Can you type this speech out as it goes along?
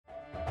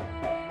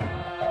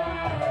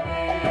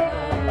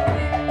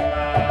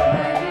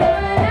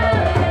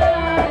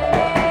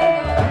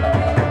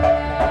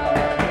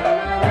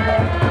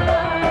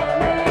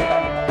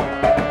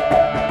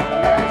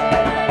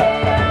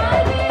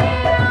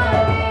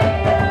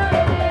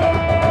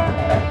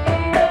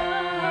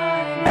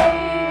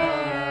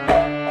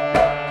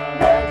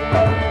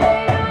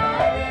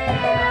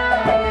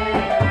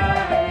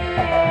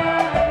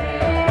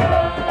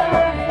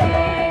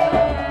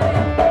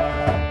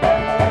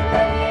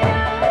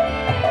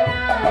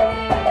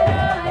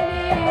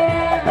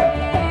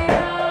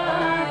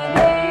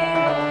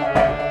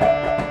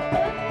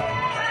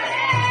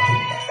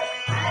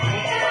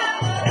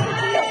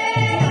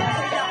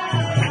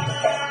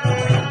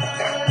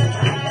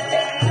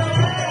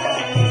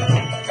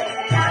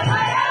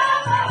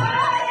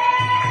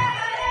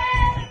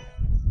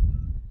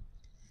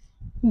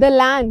the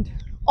land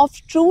of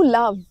true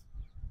love,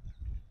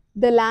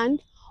 the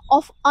land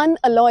of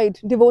unalloyed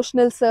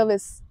devotional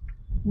service,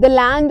 the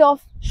land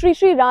of Shri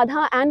Shri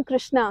Radha and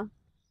Krishna,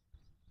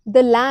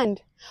 the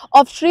land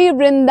of Shri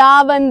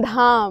Vrindavan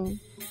Dham.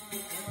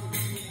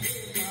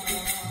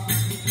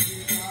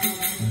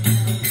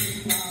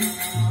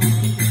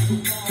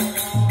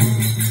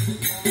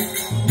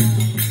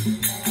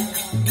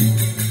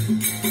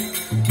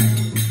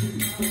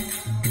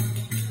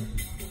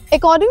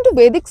 According to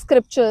Vedic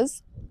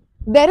scriptures,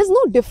 there is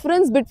no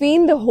difference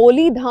between the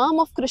holy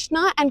dham of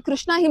Krishna and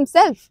Krishna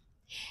himself.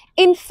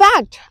 In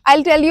fact,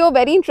 I'll tell you a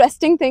very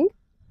interesting thing.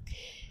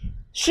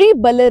 Shri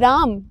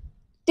Balaram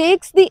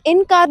takes the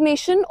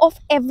incarnation of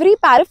every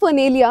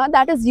paraphernalia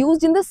that is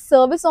used in the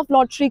service of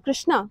Lord Shri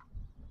Krishna.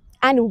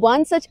 And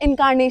one such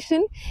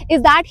incarnation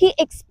is that he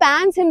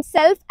expands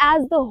himself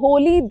as the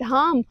holy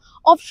dham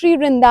of Shri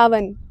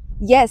Vrindavan.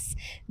 Yes,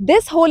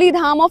 this holy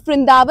dham of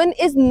Vrindavan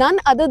is none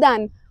other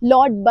than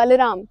Lord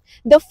Balaram,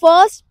 the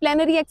first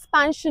plenary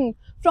expansion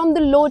from the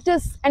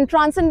lotus and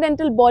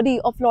transcendental body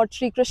of Lord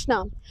Shri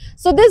Krishna.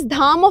 So this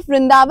dham of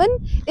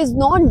Vrindavan is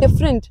not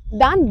different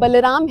than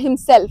Balaram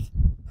himself.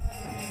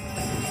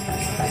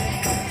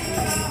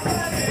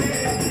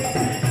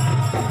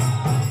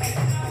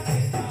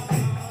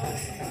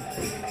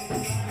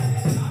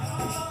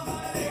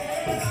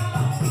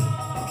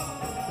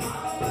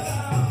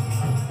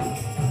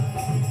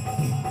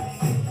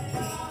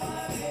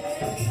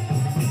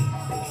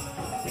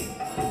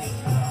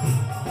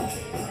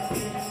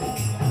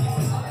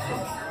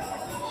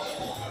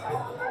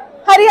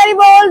 Hari Hari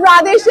Bol,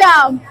 Radhe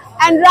Shyam.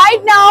 And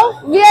right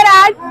now we are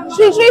at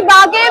Shri Shri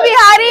Kavya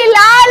Budhiraja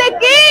Lal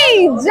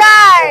Ki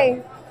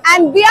Jai.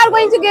 And we are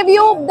going to give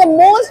you the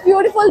most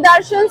beautiful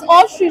darshans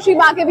of Shri Shri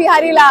Kavya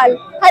Budhiraja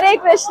Lal. Hare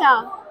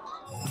Krishna.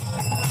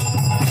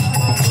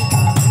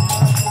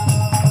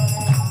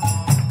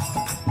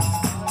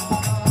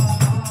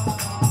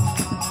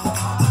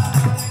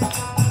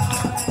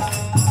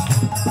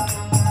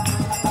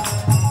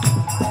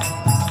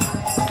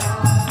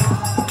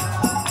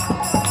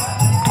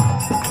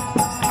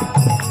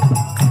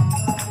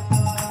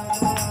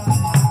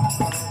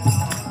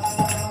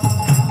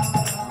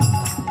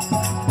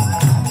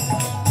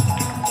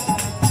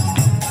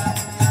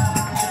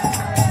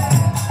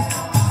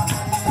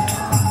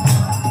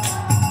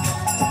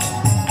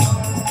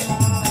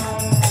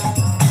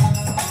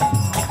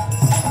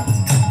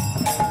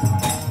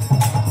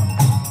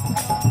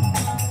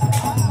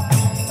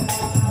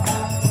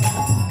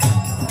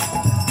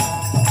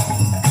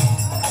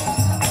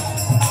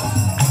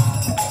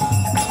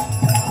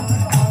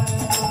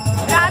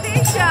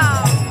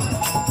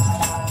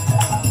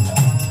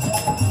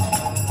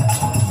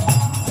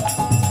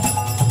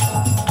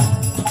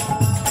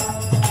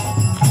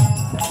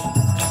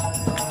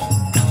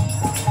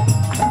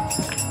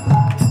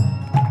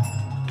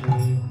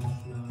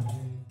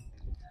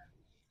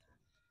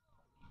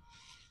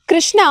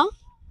 Krishna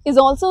is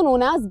also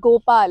known as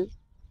Gopal.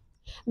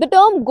 The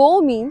term Go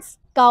means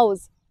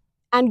cows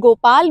and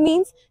Gopal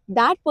means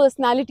that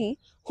personality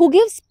who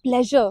gives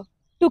pleasure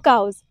to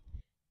cows.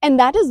 And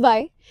that is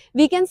why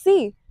we can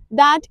see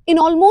that in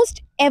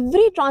almost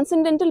every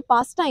transcendental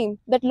pastime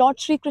that Lord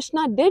Shri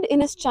Krishna did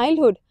in his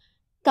childhood,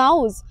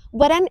 cows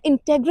were an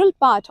integral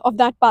part of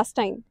that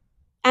pastime.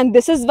 And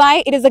this is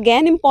why it is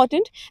again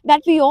important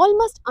that we all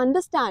must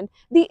understand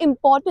the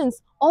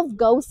importance of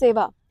Gau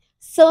Seva,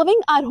 serving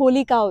our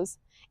holy cows.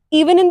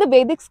 Even in the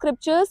Vedic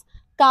scriptures,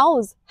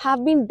 cows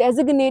have been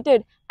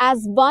designated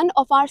as one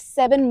of our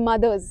 7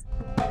 mothers.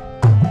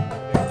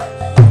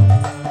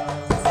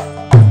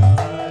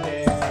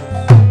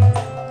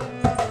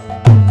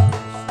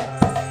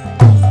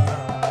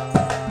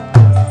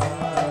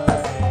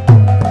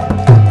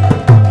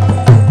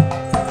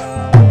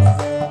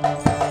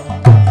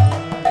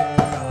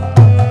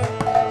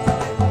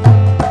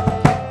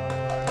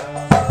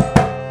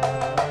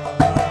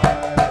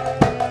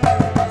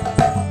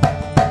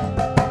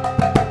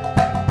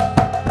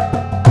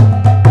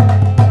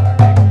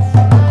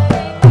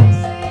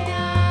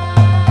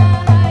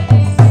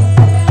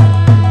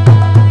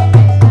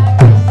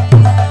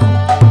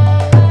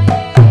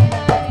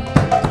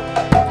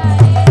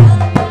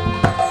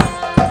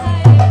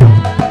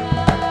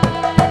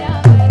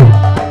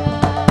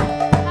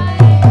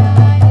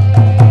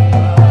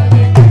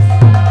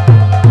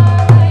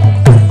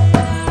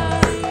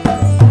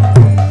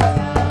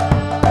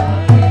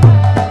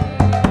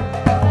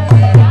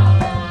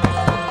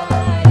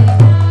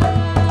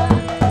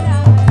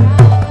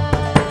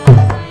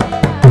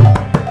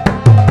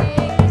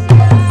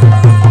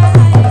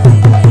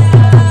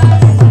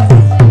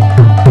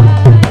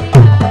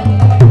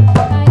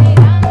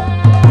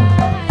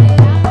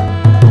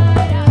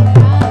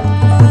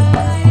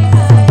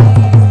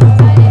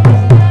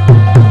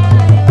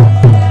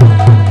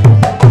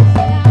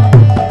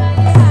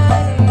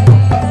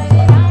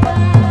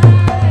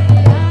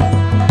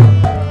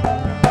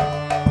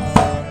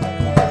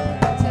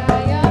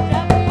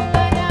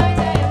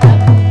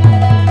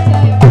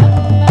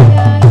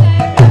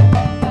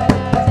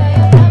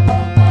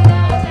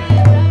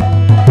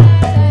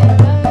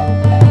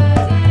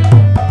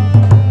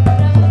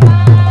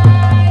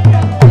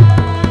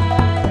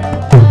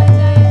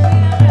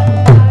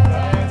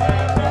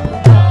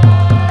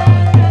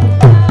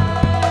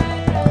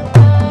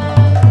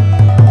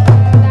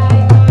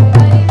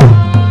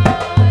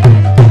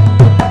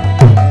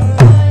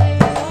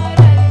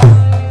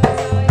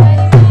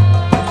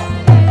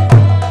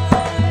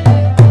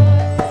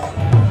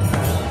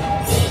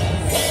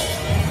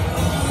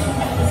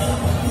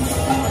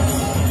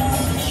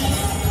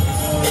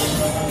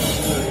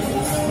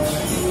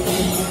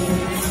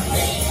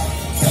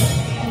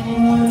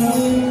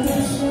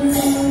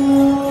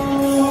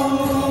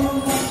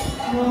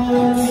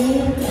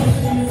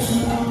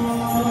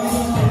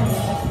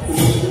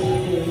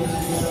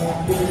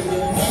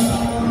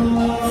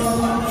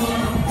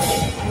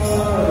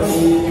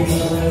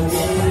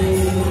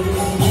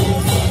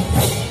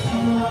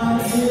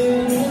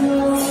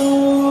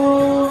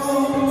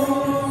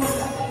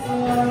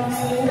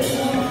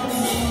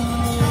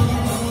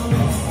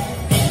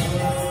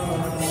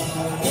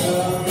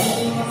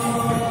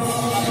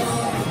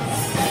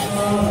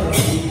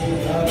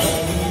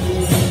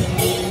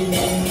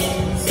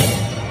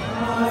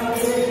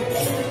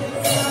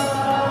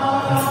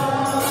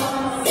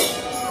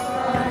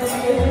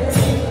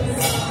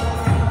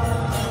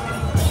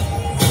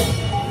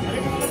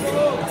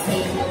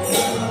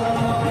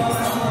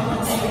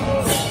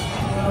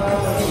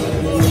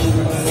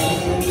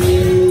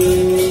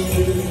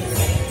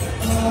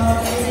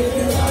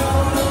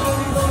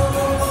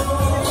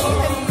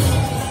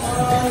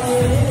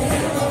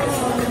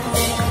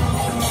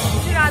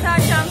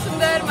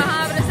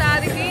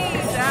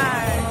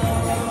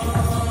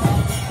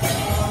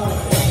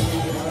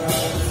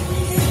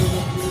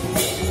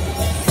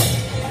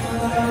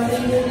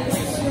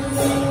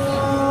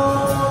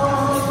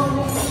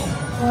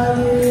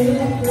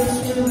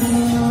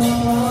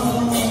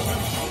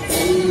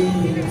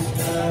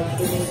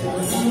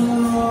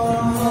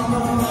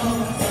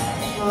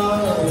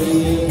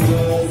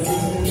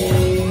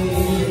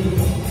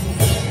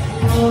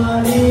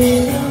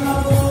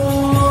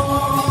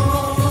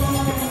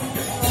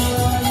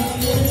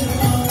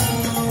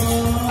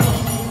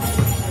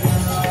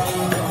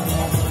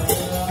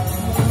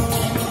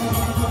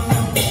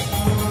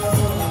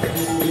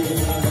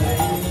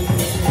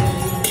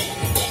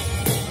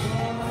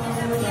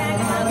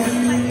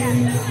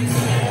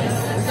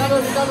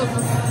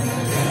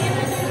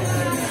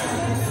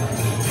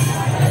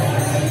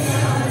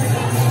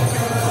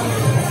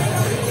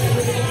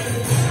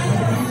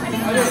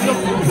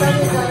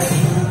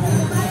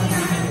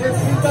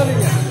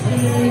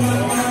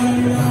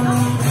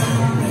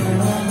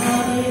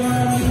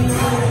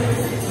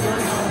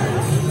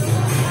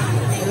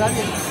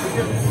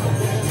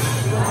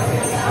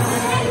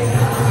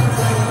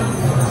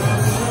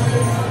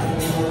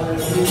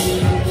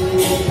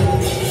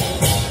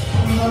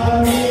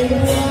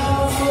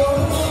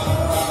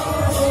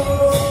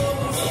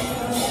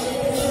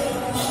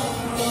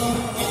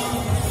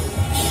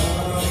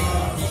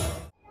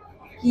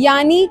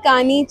 यानी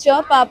कानी च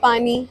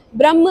पापानि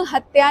ब्रह्म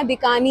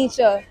हत्यादिकानि च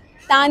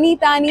तानि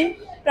तानि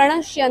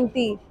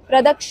pranasyanti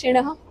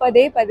pradakshina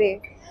pade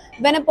pade.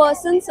 When a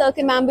person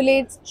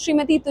circumambulates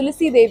Srimati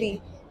Tulsi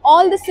Devi,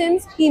 all the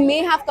sins he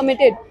may have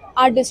committed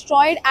are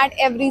destroyed at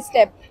every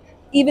step,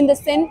 even the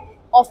sin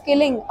of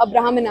killing a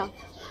Brahmana.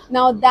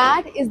 Now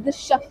that is the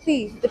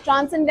Shakti, the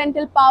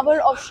transcendental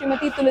power of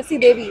Srimati Tulsi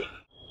Devi.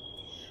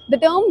 The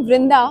term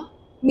Vrinda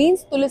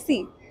means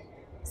Tulsi.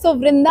 So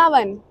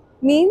Vrindavan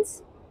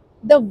means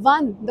the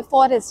one, the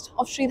forest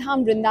of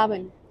Sridham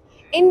Vrindavan.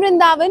 In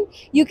Vrindavan,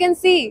 you can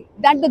see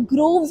that the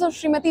groves of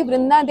Srimati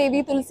Vrinda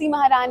Devi Tulsi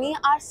Maharani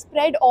are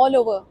spread all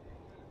over.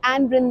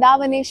 And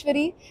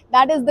Vrindavaneshwari,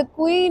 that is the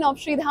queen of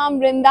Sridham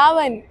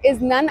Vrindavan,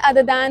 is none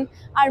other than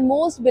our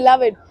most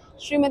beloved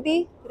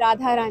Srimati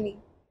Radharani.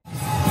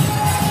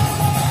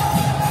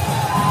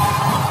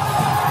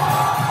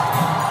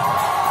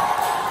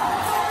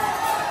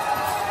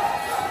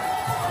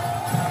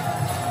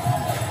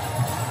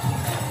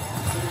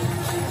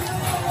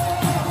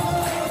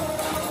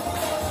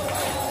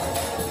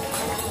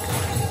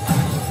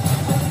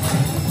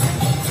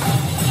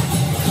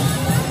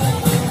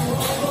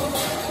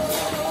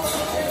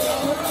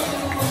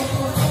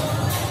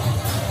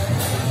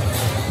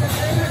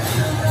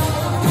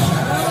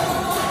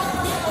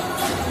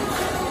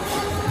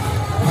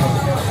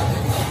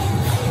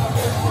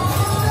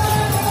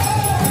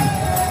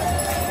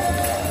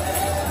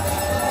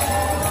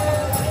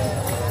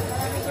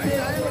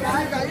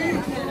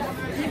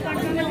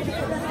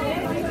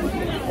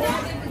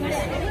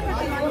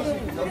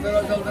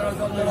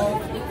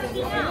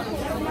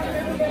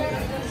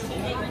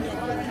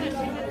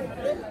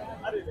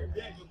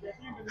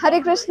 Hare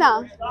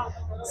Krishna.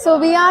 So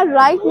we are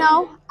right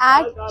now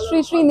at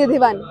Sri Sri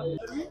Nidhivan.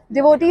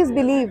 Devotees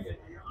believe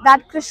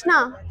that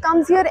Krishna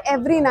comes here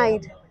every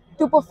night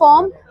to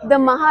perform the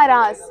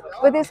Maharas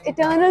with his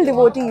eternal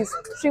devotees,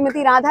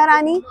 Srimati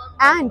Radharani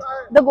and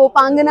the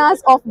Gopanganas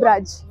of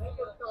Braj.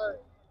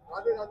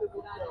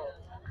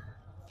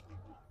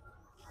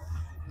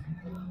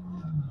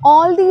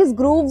 All these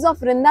grooves of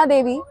Vrinda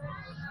Devi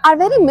are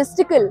very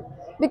mystical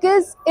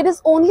because it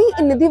is only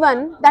in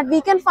Nidhivan that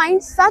we can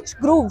find such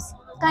grooves.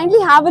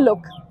 Kindly have a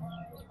look.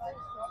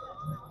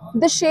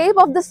 The shape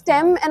of the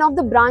stem and of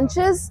the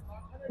branches,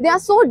 they are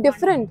so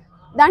different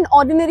than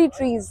ordinary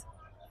trees.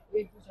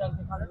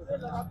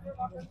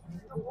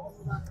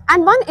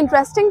 And one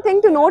interesting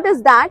thing to note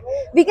is that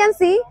we can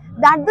see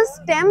that the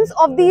stems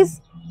of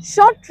these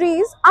short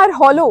trees are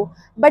hollow,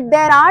 but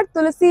there are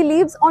tulsi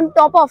leaves on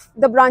top of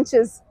the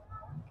branches.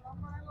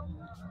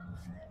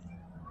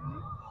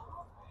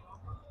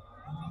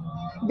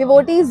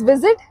 Devotees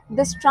visit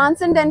this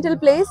transcendental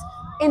place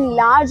in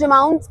large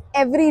amounts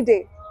every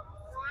day.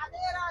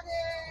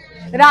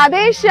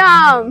 Radhe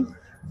Shyam.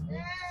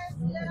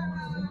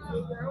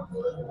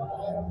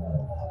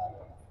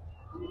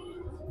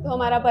 तो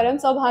हमारा परम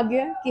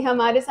सौभाग्य कि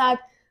हमारे साथ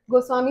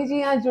गोस्वामी जी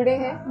यहाँ जुड़े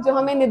हैं जो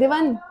हमें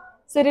निधिवन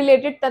से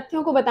रिलेटेड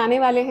तथ्यों को बताने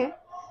वाले हैं।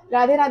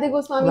 राधे राधे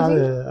गोस्वामी जी।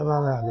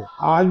 राधे राधे।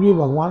 आज भी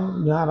भगवान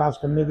यहाँ रास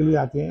करने के लिए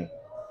आते हैं।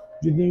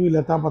 जितनी भी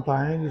लता पता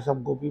है ये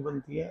सब गोपी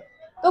बनती है।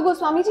 तो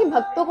गोस्वामी जी,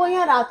 भक्तों को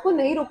यहाँ रात को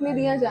नहीं रुकने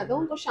दिया जाता,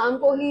 उनको शाम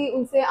को ही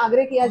उनसे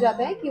आग्रह किया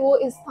जाता है कि वो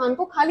इस स्थान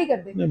को खाली कर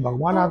दें। नहीं,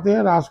 भगवान आते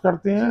हैं, रास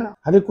करते हैं।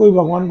 हर एक कोई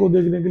भगवान को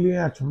देखने के लिए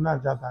यहाँ छुपना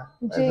चाहता है।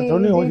 ऐसा तो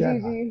नहीं हो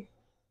जाएगा।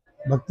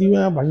 भक्ति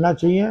में बढ़ना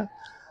चाहिए,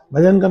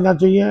 भजन करना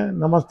चाहिए,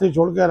 नमस्ते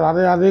छोड़ के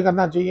राधे राधे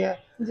करना चाहिए,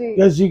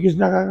 जय श्री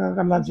कृष्ण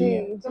करना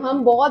चाहिए। तो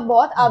हम बहुत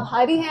बहुत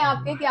आभारी हैं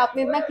आपके कि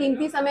आपने इतना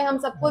कीमती समय हम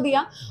सबको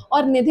दिया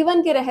और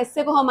निधिवन के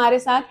रहस्य को हमारे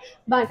साथ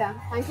बांटा।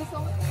 Thank you so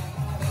much.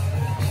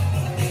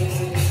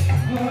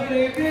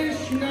 Hare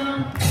Krishna,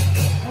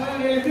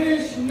 Hare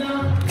Krishna,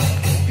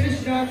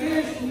 Krishna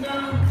Krishna,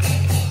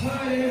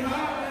 Hare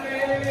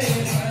Hare,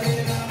 Hare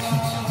Rama,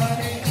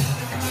 Hare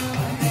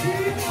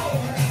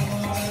Rama,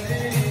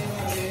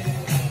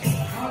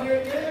 Hare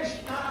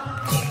Krishna,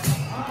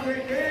 Hare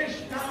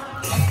Krishna,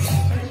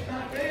 Krishna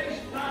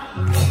Krishna,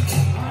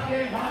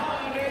 Hare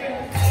Hare,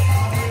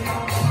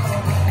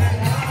 Hare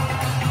Rama.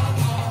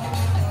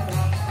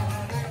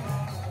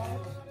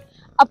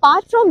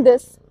 Apart from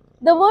this,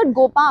 the word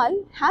Gopal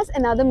has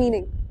another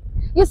meaning.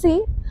 You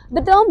see,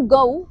 the term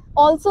Gau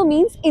also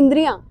means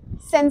Indriya,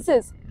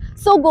 senses.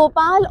 So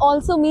Gopal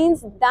also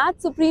means that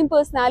Supreme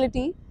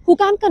Personality who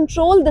can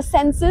control the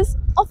senses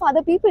of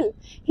other people.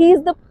 He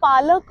is the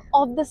Palak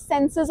of the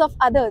senses of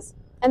others.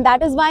 And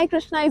that is why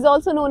Krishna is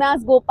also known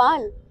as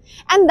Gopal.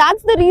 And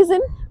that's the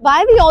reason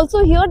why we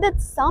also hear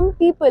that some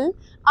people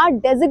are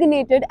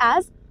designated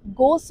as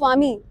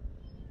Goswami.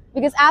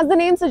 Because as the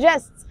name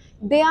suggests,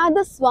 they are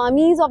the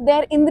Swamis of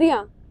their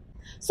Indriya.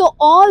 So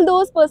all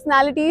those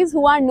personalities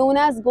who are known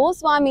as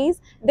Goswamis,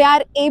 they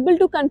are able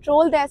to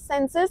control their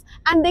senses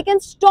and they can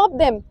stop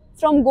them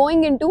from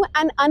going into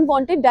an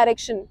unwanted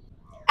direction.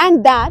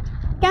 And that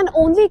can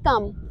only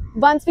come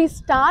once we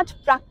start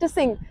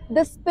practicing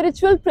the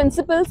spiritual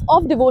principles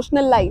of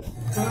devotional life.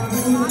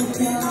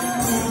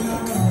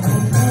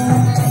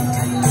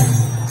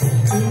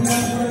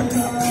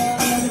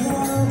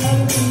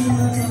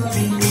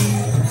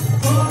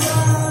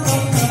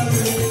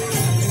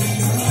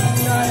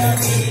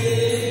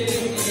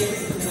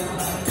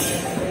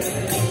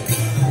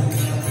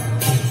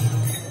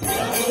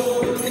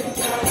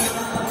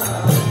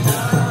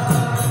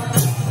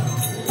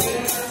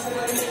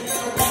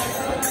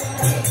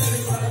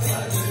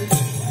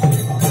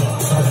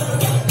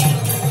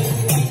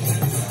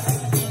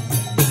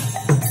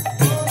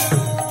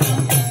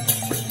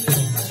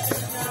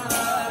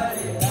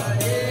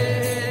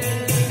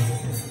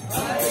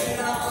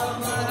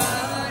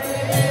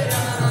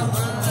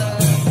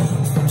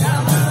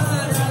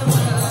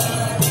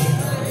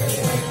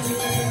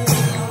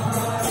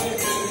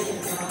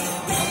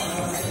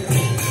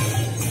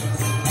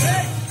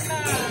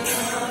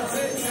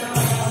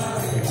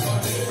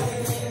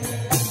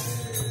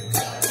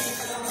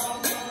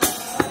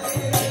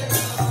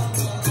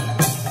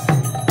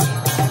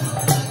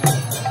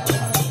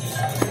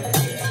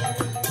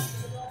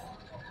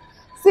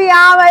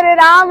 Siyavar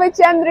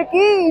Ramchandra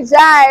की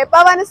जय,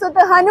 पवन सुत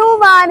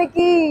हनुमान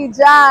की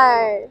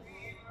जय।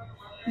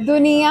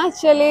 दुनिया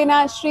चले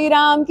ना श्री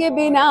राम के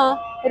बिना,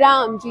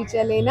 राम जी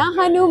चले ना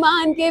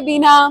हनुमान के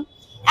बिना।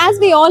 As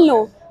we all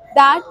know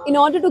that in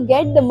order to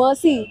get the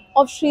mercy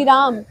of Sri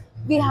Ram,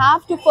 we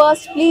have to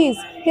first please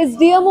his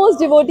dearmost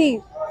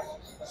devotee,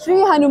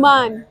 Sri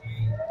Hanuman.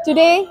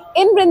 Today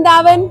in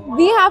Vrindavan,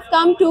 we have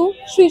come to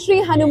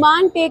Sri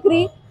Hanuman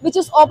Tekri, which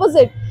is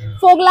opposite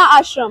Fogla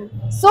Ashram.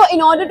 So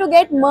in order to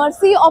get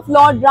mercy of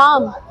Lord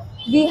Ram,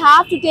 we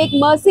have to take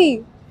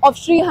mercy of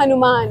Sri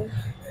Hanuman.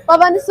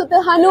 Pavan Sut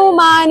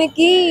Hanuman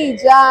ki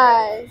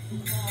jai.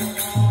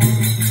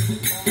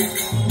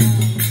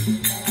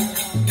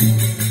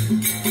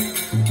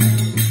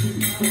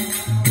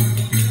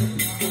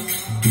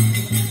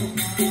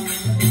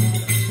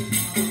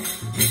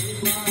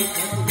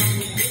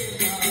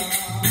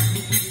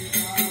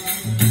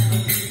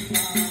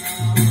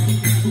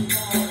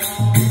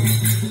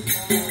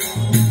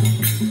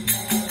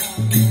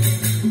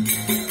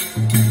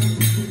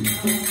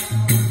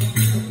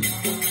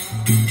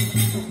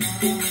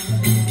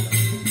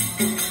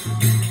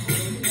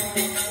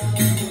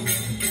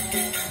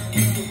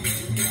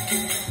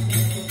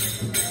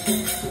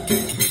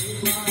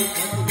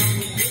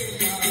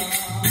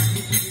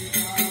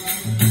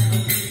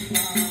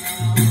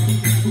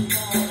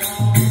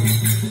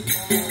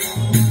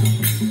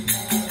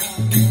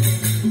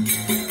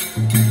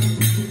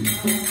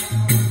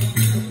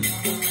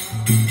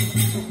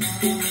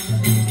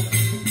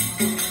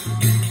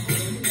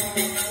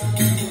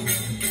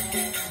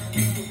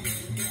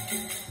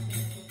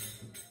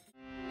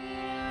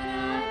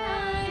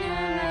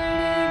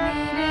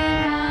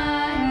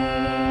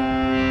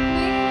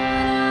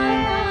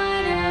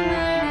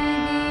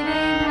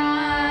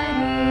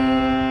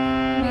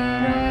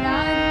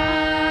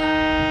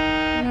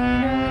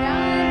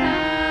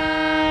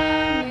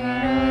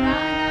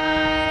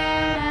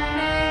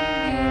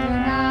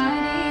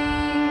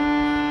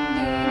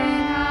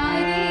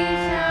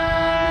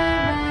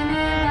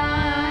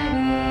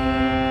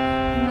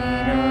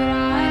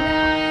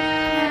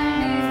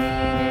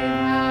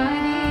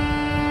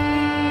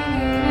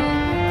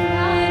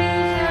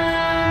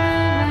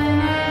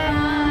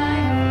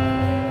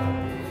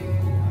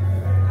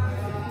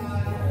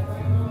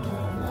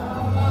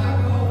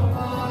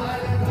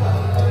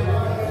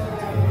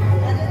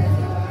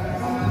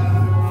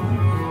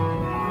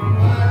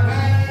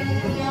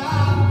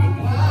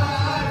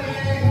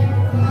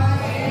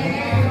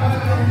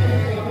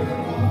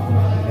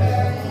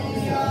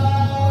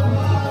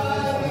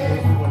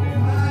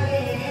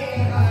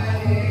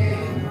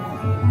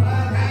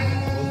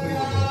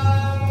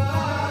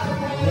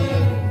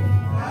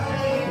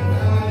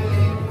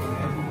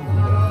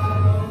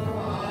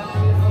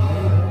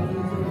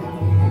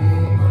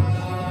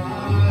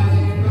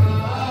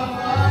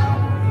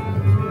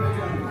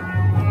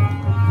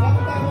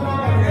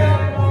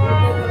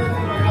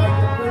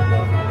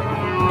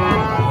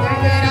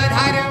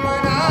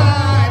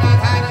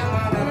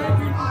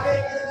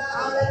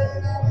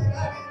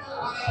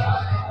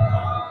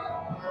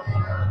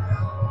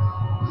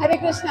 Hare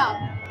Krishna.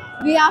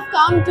 We have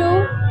come to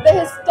the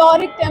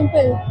historic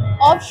temple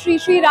of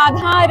Shri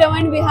Radha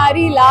Raman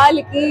Bihari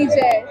Lal ki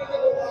Jai.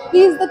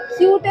 He is the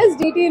cutest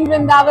deity in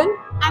Vrindavan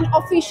and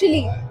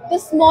officially the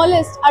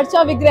smallest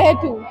Archa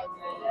Vigraha too.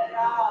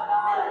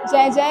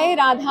 Jai Jai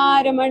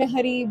Radha Raman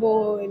Hari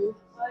Bol.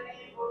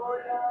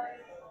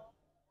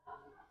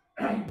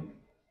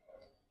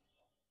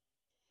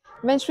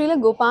 When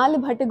Srila Gopal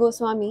Bhatta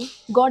Goswami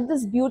got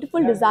this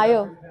beautiful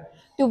desire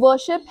to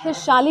worship his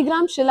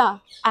Shaligram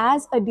Shila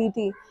as a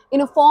deity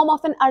in a form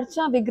of an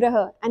Archa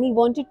Vigraha, and he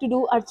wanted to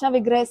do Archa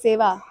Vigraha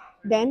Seva,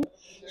 Then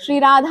Sri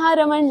Radha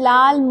Raman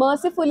Lal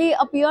mercifully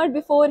appeared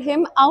before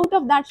him out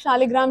of that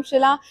Shaligram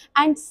Shila,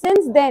 and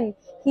since then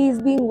he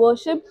is being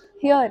worshipped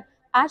here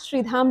at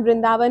Sri Dham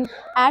Vrindavan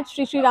at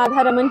Sri Sri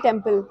Radha Raman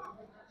Temple.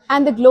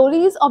 And the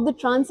glories of the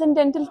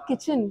transcendental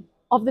kitchen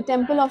of the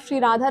temple of Sri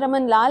Radha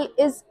Raman Lal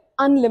is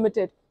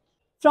unlimited.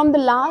 From the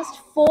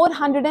last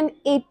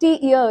 480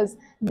 years,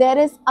 there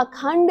is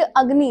Akhand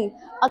Agni,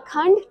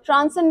 Akhand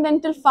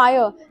transcendental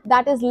fire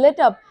that is lit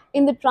up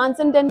in the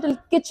transcendental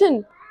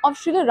kitchen of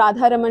Sri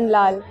Radha Raman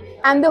Lal.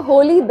 And the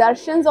holy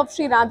darshans of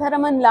Sri Radha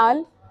Raman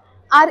Lal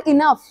are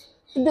enough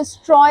to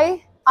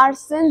destroy our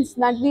sins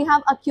that we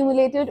have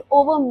accumulated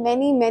over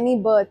many, many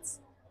births.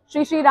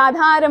 Shri Shri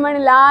Radha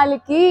Raman Lal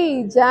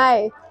ki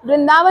jai.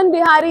 Vrindavan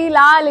Bihari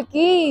Lal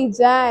ki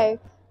jai.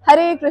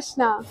 Hare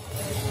Krishna.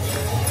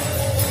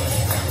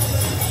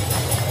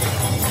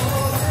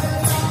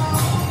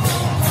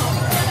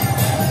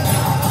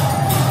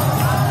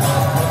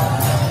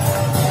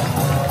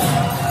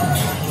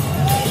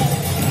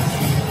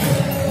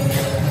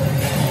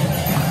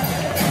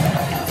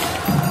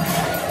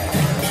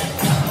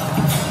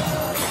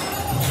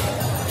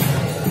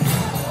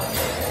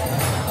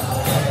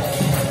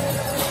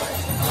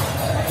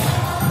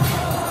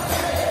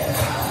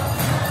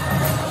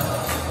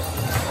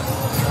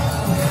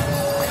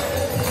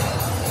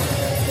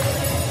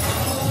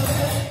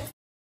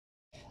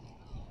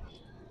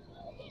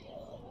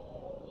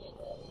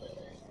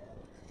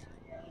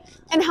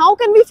 And how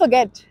can we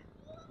forget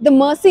the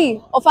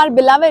mercy of our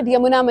beloved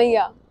Yamuna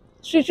Maiya?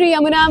 Shri Shri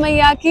Yamuna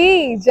Maiya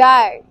ki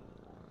jai.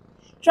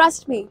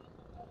 Trust me,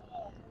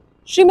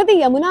 Srimati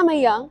Yamuna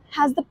Maiya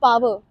has the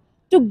power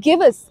to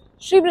give us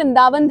Sri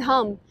Vrindavan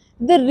Dham,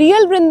 the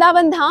real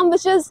Vrindavan Dham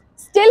which is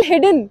still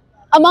hidden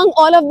among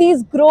all of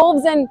these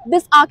groves and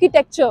this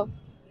architecture.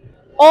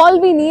 All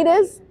we need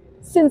is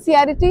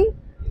sincerity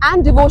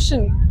and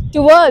devotion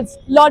towards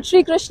Lord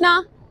Shri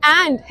Krishna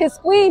and his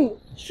queen,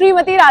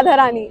 Srimati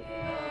Radharani.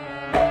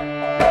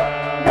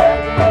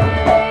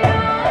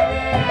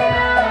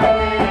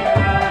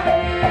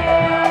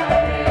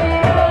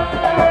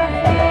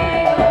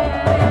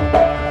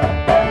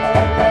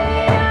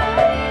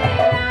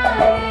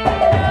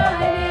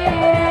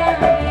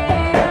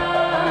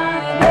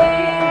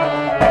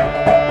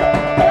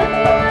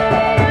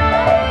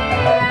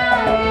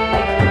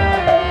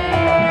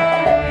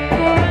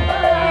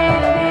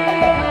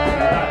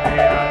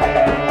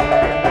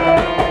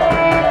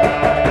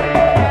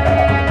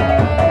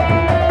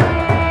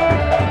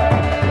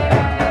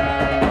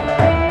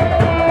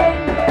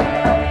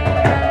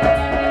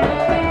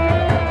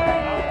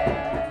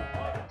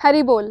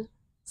 Hari Bol.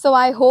 So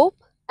I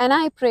hope and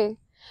I pray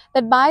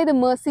that by the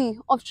mercy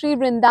of Sri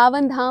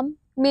Vrindavan Dham,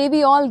 may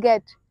we all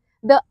get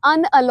the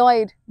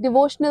unalloyed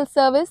devotional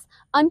service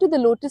unto the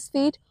lotus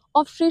feet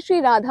of Sri Sri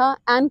Radha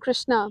and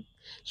Krishna.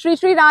 Sri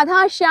Sri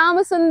Radha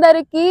Shyam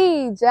Sundar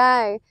ki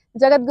jai.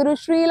 Jagat Guru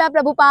Srila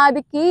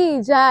Prabhupada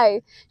ki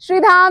jai. Sri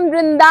Dham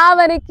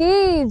Vrindavan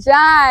ki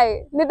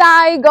jai.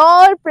 Nitai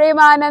Gaur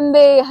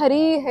Premanande.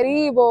 Hari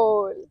Hari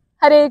Bol.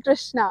 Hare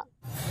Krishna.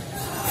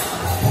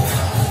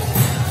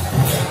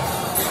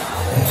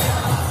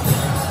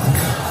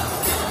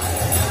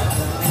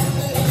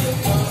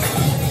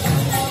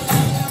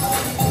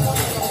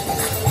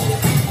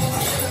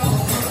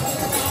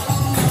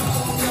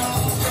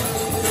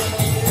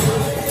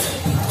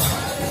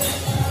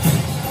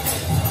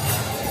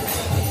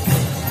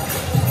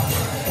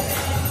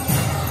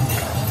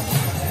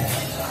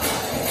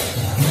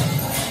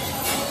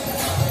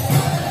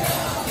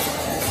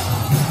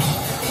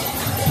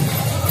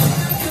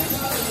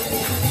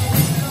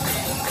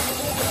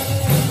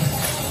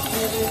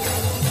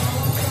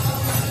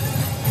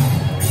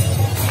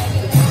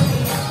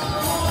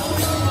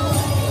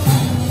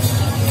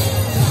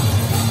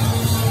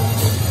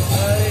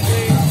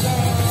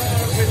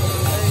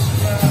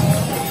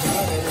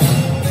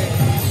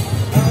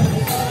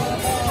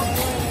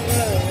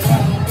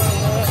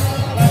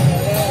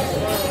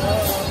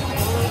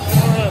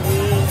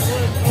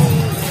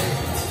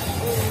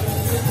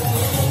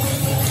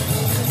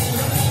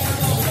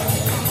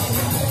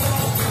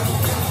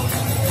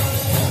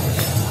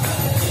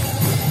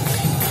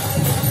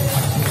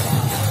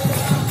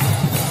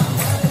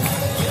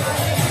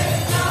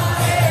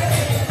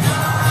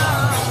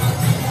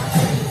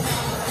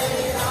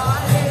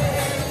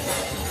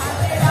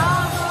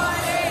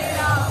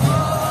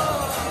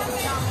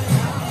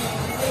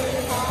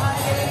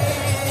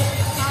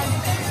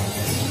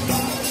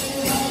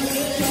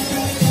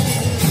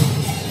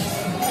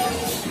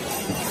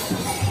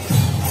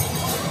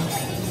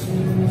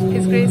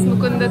 His Grace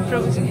Mukundat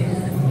Prabhuji.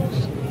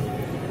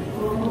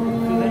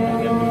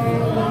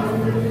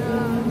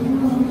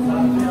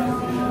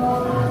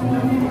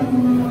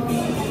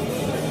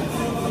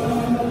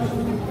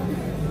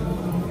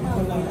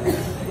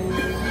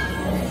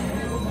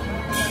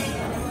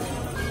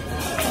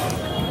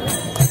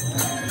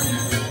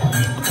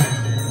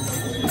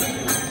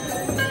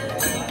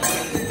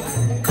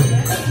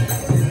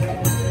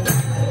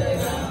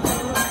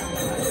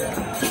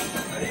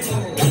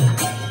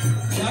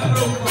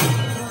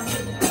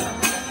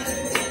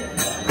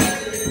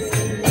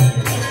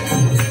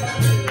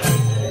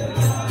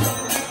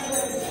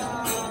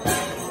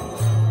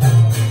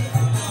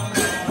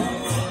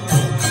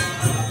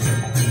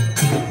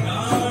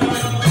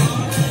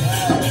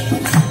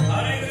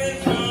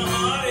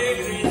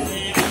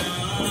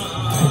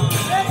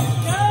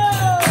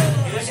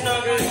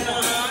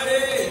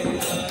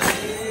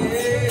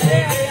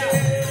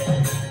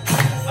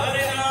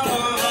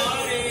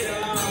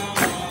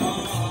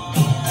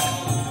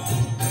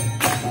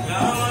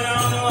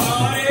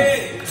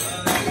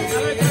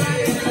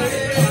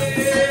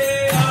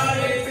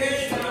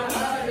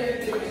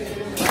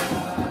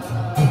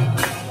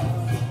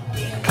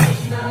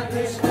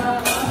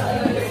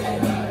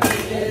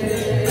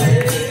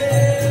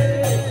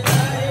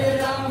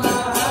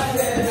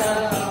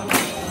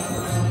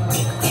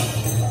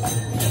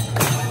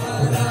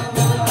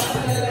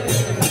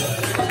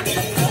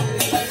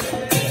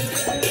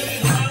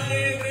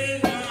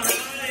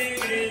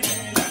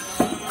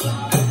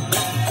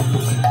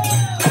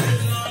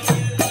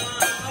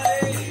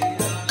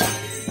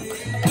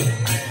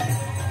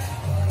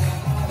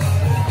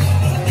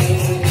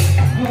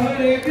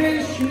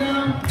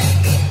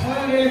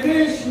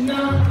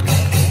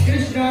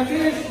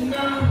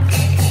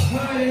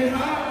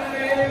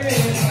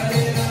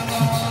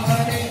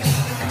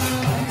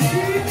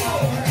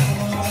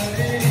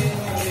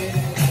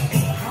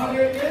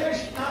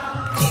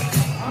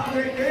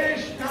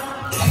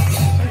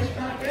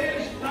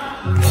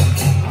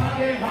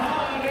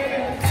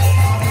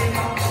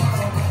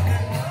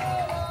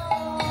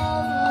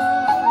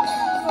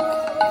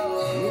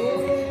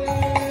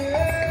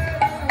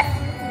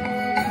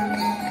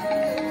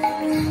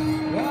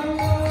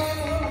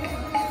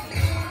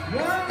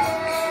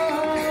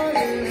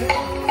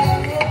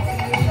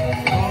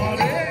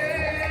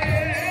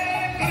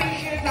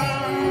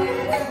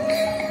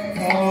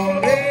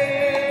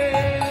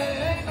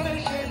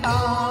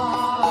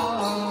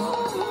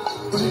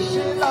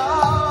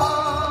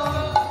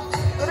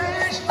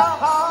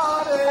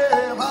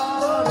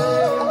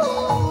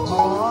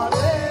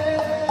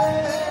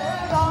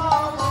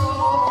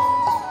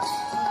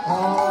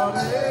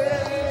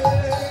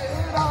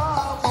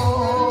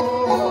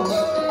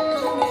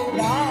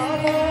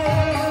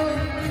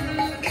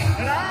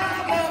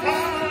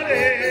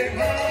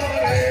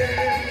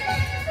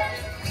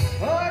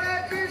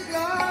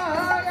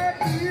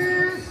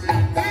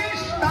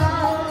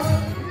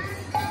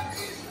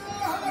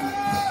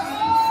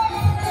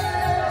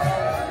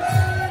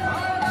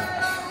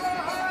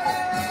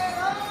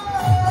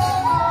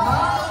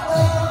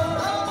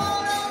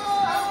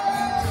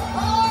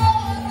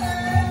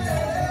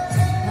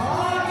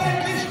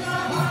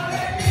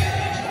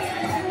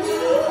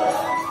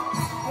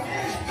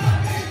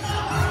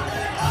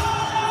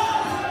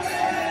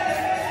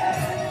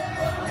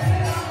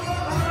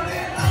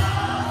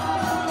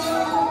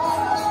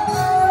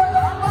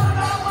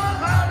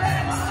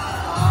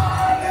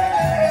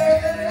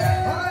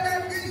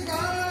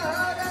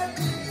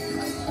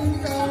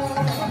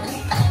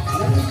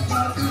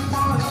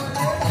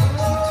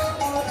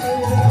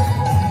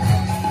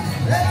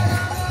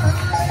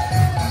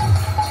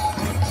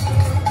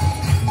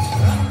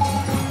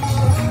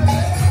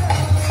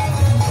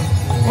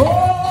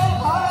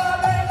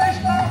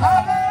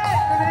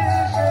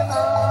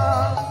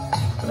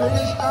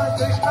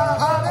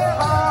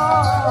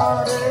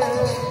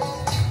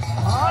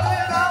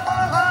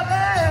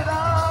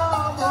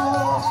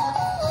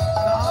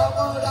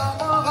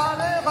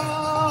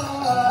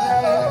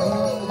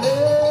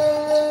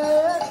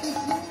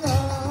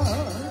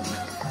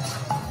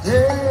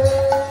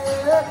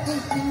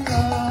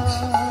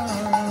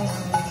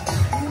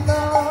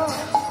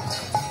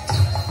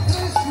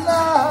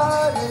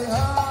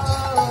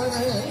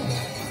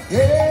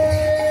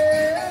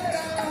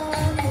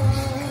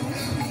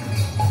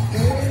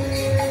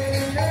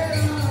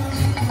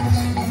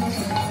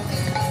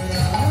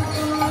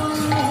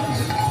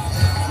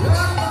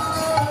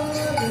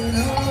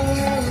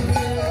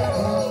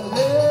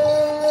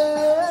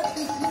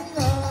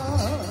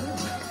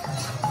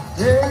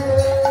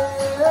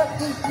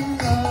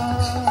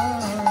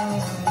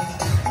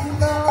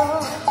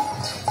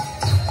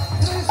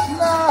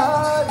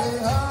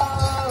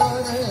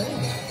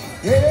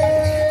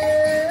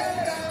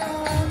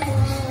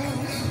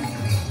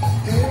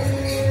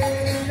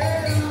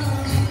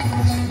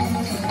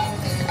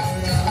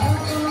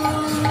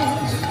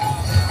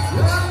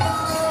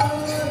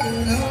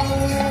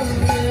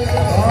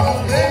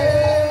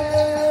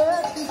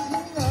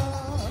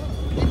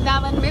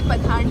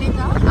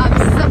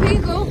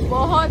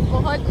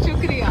 बहुत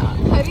शुक्रिया।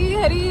 हरी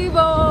हरी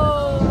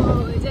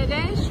बोल। जय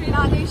जय श्री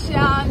राधे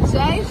श्याम,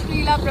 जय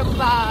श्रीला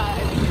प्रभुपाद,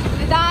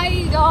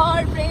 निताई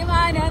गौर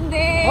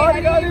प्रेमानंदे।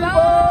 हरि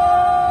बोल।